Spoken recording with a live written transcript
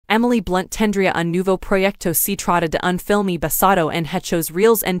Emily Blunt tendría un nuevo proyecto se trata de un filme basado en hechos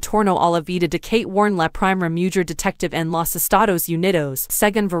reales en torno a la vida de Kate Warren, la primera mujer detective en los Estados Unidos.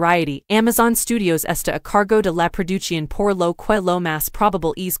 Según Variety, Amazon Studios está a cargo de la producción por lo que lo más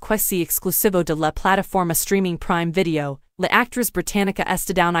probable es que sea exclusivo de la plataforma streaming Prime Video. La actriz británica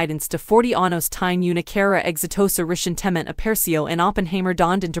estadounidense de 40 años tiene una carrera exitosa recientemente apareció en Oppenheimer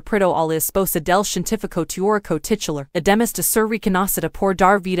donde interpretó a la esposa del científico teórico titular, además de ser reconocida por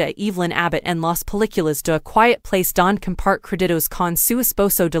dar vida a Evelyn Abbott en las películas de A Quiet Place donde comparte créditos con su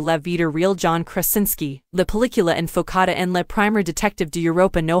esposo de la vida real John Krasinski. La película enfocada en la primera detective de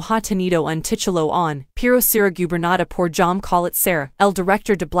Europa no ha tenido un título aún, pero será gobernada por John Sarah, el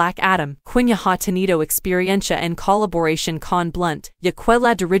director de Black Adam, quien ya ha tenido experiencia en colaboración con Blunt, ya que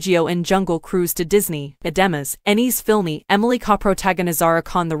la dirigió en Jungle Cruise de Disney. Además, en ese filme, Emily coprotagonizará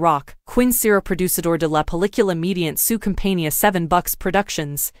con The Rock, quien será productor de la película mediante su compañía 7 Bucks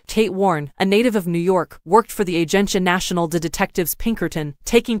Productions. Kate Warren, a native of New York, worked for the Agencia Nacional de Detectives Pinkerton,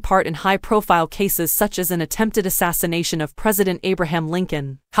 taking part in high-profile cases such as an attempted assassination of President Abraham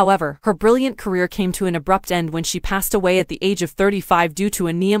Lincoln. However, her brilliant career came to an abrupt end when she passed away at the age of 35 due to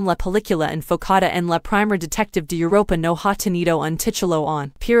anemia. La película enfocada en la primera detective de Europa no ha tenido un título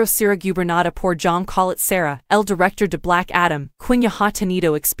aún, pero será gobernada por John Sarah, el director de Black Adam, quien ya ha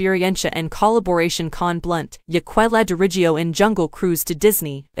tenido experiencia en colaboración con Blunt, ya que la dirigió en Jungle Cruise de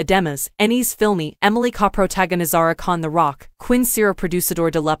Disney. Además, en ese filme, Emily coprotagonizará con The Rock, quien será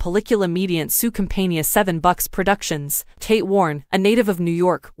productor de la película mediante su compañía 7 Bucks Productions. Kate Warren, a native of New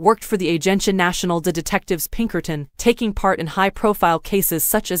York, worked for the Agencia Nacional de Detectives Pinkerton, taking part in high-profile cases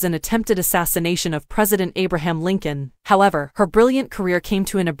such as an attempted assassination of President Abraham Lincoln. However, her brilliant career came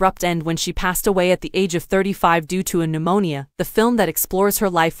to an abrupt end when she passed away at the age of 35 due to a pneumonia. The film that explores her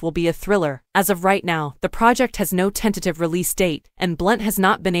life will be a thriller. As of right now, the project has no tentative release date, and Blunt has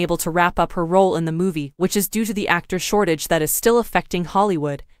not been able to wrap up her role in the movie, which is due to the actor shortage that is still affecting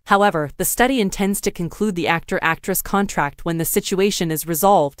Hollywood. However, the study intends to conclude the actor-actress contract when the situation is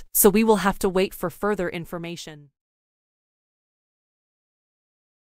resolved, so we will have to wait for further information.